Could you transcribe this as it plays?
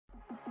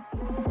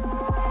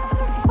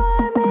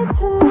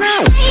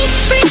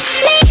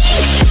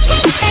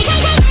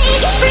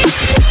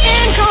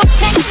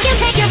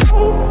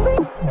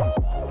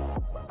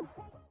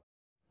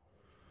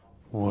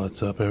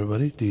What's up,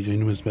 everybody? DJ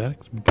New is back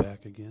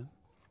again.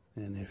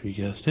 And if you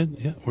guessed it,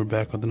 yeah, we're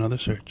back with another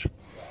search.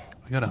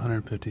 I got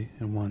 150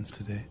 in ones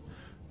today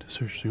to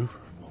search through.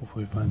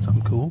 Hopefully find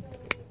something cool.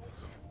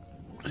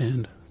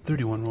 And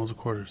 31 rolls of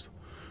quarters.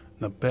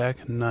 The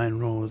back 9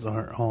 rows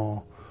are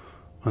all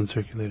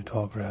uncirculated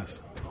tall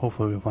grass.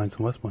 Hopefully we'll find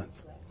some West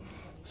Points.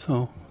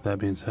 So, that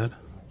being said,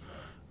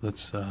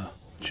 let's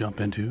jump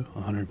into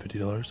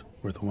 $150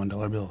 worth of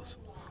 $1 bills.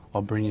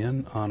 I'll bring you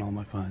in on all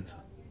my finds.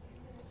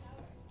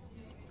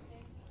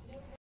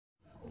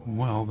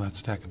 Well, that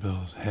stack of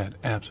bills had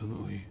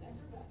absolutely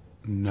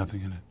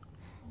nothing in it.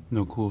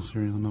 No cool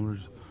serial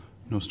numbers,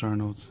 no star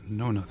notes,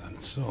 no nothing.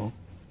 So,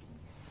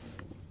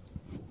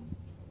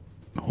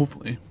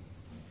 hopefully,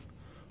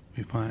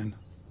 we find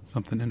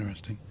something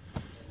interesting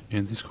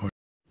in these quarters.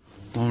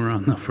 Well, we're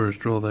on the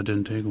first roll. That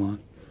didn't take long.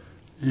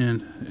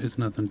 And it's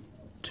nothing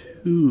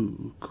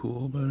too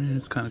cool, but I mean,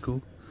 it's kind of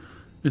cool.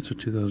 It's a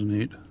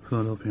 2008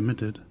 Philadelphia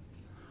minted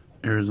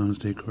Arizona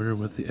State quarter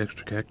with the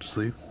extra cactus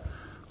leaf.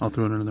 I'll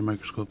throw it under the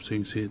microscope so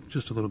you can see it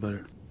just a little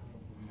better.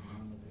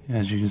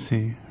 As you can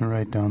see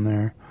right down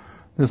there,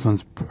 this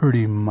one's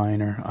pretty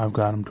minor. I've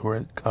got them to where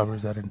it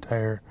covers that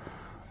entire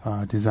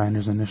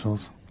designer's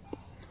initials.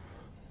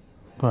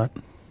 But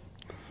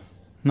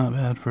not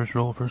bad. First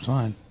roll, first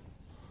line.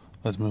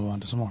 Let's move on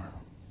to some more.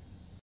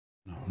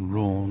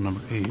 Roll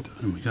number 8,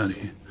 and we got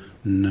a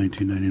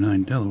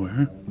 1999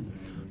 Delaware.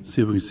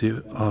 See if we can see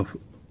it off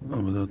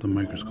without the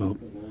microscope.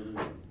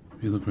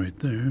 If you look right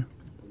there,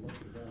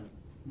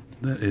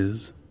 that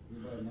is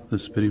the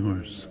spitting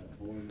horse.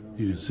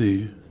 You can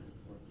see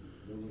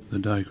the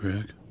die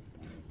crack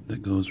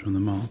that goes from the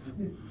mouth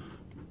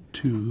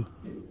to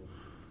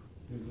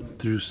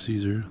through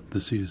Caesar,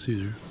 the C of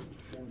Caesar,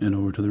 and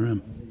over to the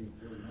rim.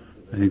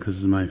 I think this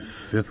is my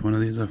 5th one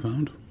of these I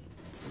found.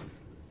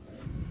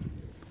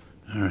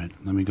 Alright,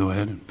 let me go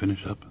ahead and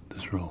finish up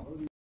this roll.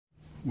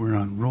 We're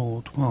on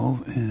roll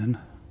 12, and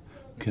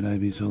could I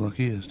be so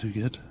lucky as to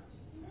get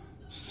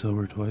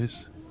silver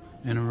twice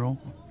in a row?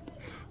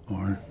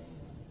 Or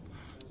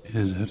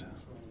is it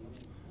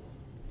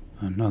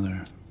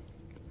another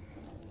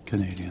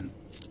Canadian?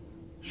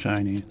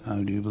 Shiny,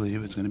 I do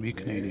believe it's going to be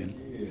Canadian.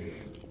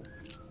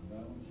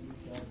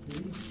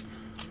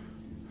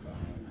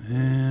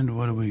 And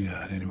what do we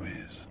got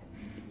anyways?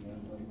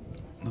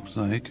 Looks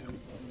like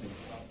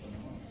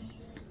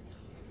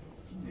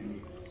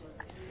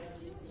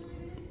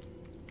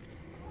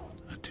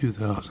a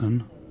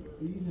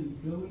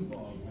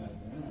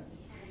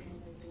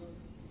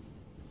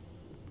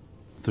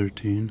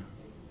 2013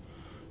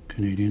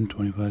 Canadian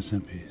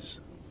 25-cent piece.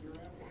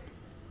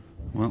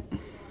 Well,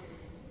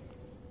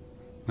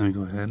 let me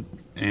go ahead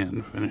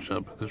and finish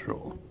up this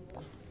roll.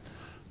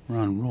 We're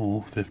on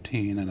roll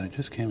 15, and I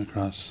just came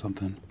across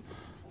something.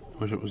 I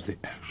wish it was the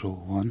actual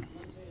one,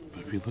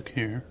 but if you look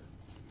here,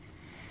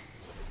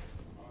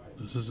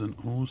 this is an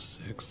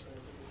 06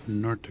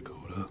 North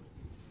Dakota.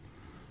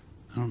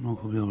 I don't know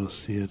if we'll be able to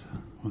see it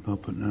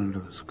without putting it under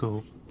the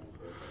scope,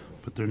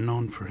 but they're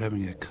known for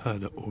having a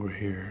cud over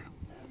here.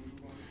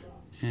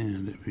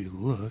 And if you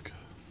look,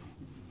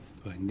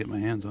 if I can get my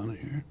hands on it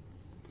here,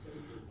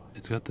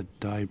 it's got the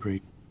die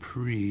break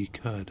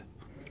pre-cud.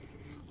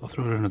 I'll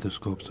throw it under the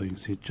scope so you can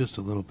see it just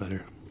a little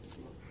better.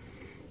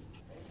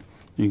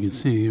 You can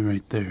see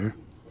right there,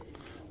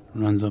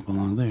 runs up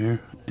along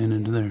there and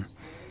into there.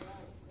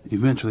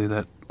 Eventually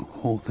that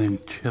whole thing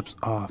chips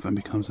off and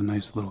becomes a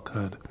nice little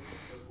cud.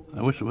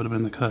 I wish it would have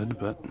been the cud,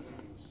 but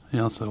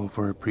yeah, I'll settle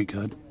for a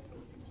pre-cud.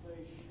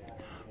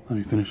 Let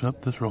me finish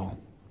up this roll.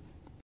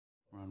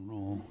 We're on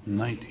roll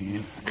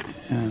 19,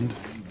 and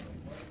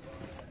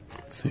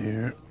see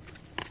here,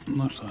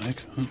 looks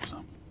like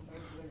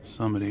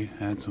somebody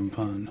had some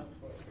fun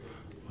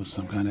with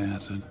some kind of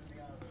acid.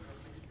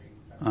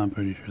 I'm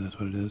pretty sure that's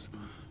what it is.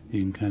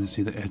 You can kind of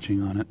see the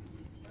etching on it.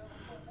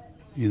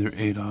 Either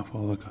ate off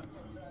all the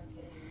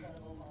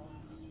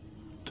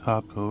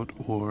top coat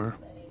or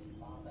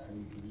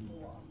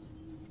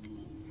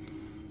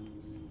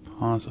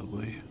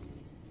possibly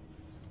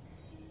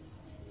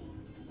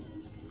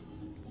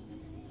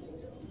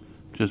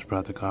just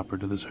brought the copper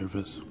to the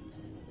surface.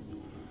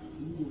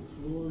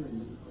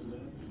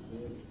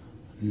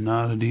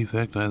 Not a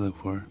defect I look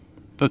for,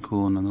 but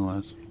cool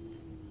nonetheless.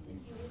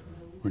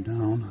 We're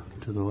down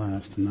to the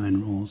last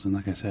 9 rolls, and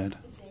like I said,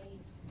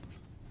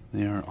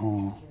 they are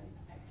all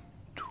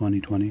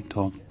 2020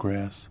 tall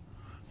grass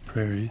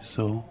prairie,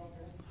 so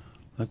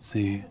let's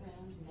see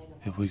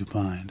if we can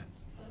find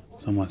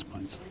some West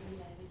Points.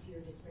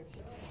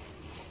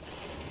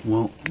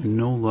 Well,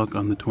 no luck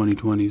on the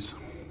 2020s.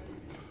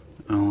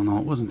 Oh no,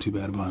 it wasn't too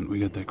bad about it. We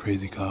got that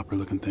crazy copper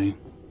looking thing.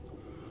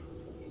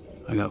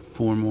 I got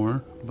 4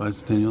 more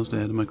bicentennials to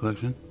add to my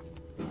collection.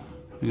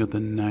 I got the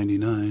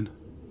 99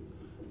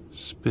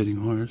 spitting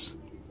horse,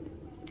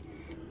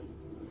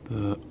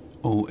 the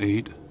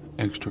 08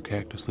 extra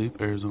cactus leaf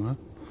Arizona,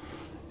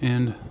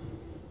 and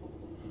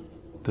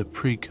the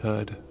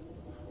pre-cud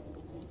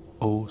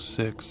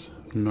 06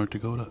 North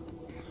Dakota.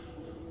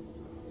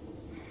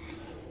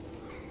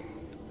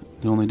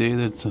 The only day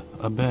that's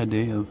a bad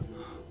day of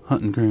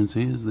hunting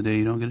currency is the day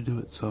you don't get to do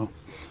it. So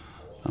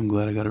I'm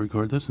glad I got to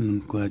record this, and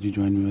I'm glad you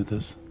joined me with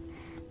this.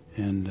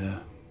 And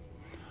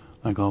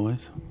like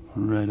always,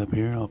 right up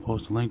here I'll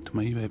post a link to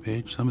my eBay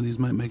page. Some of these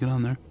might make it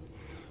on there.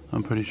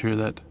 I'm pretty sure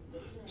that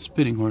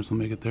Spitting Horse will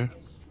make it there,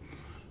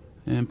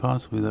 and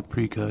possibly that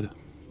Pre-Cud.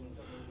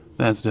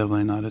 That's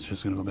definitely not. It's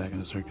just going to go back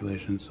into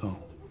circulation. So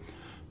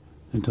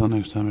until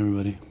next time,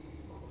 everybody,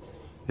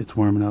 it's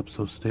warming up,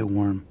 so stay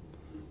warm,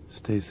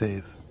 stay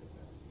safe,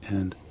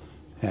 and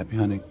happy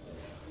hunting.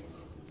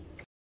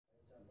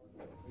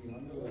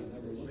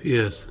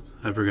 Yes,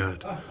 I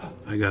forgot.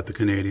 I got the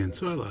Canadian,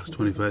 so I lost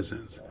 25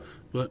 cents.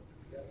 But,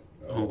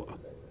 oh well.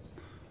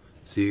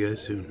 See you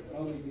guys soon.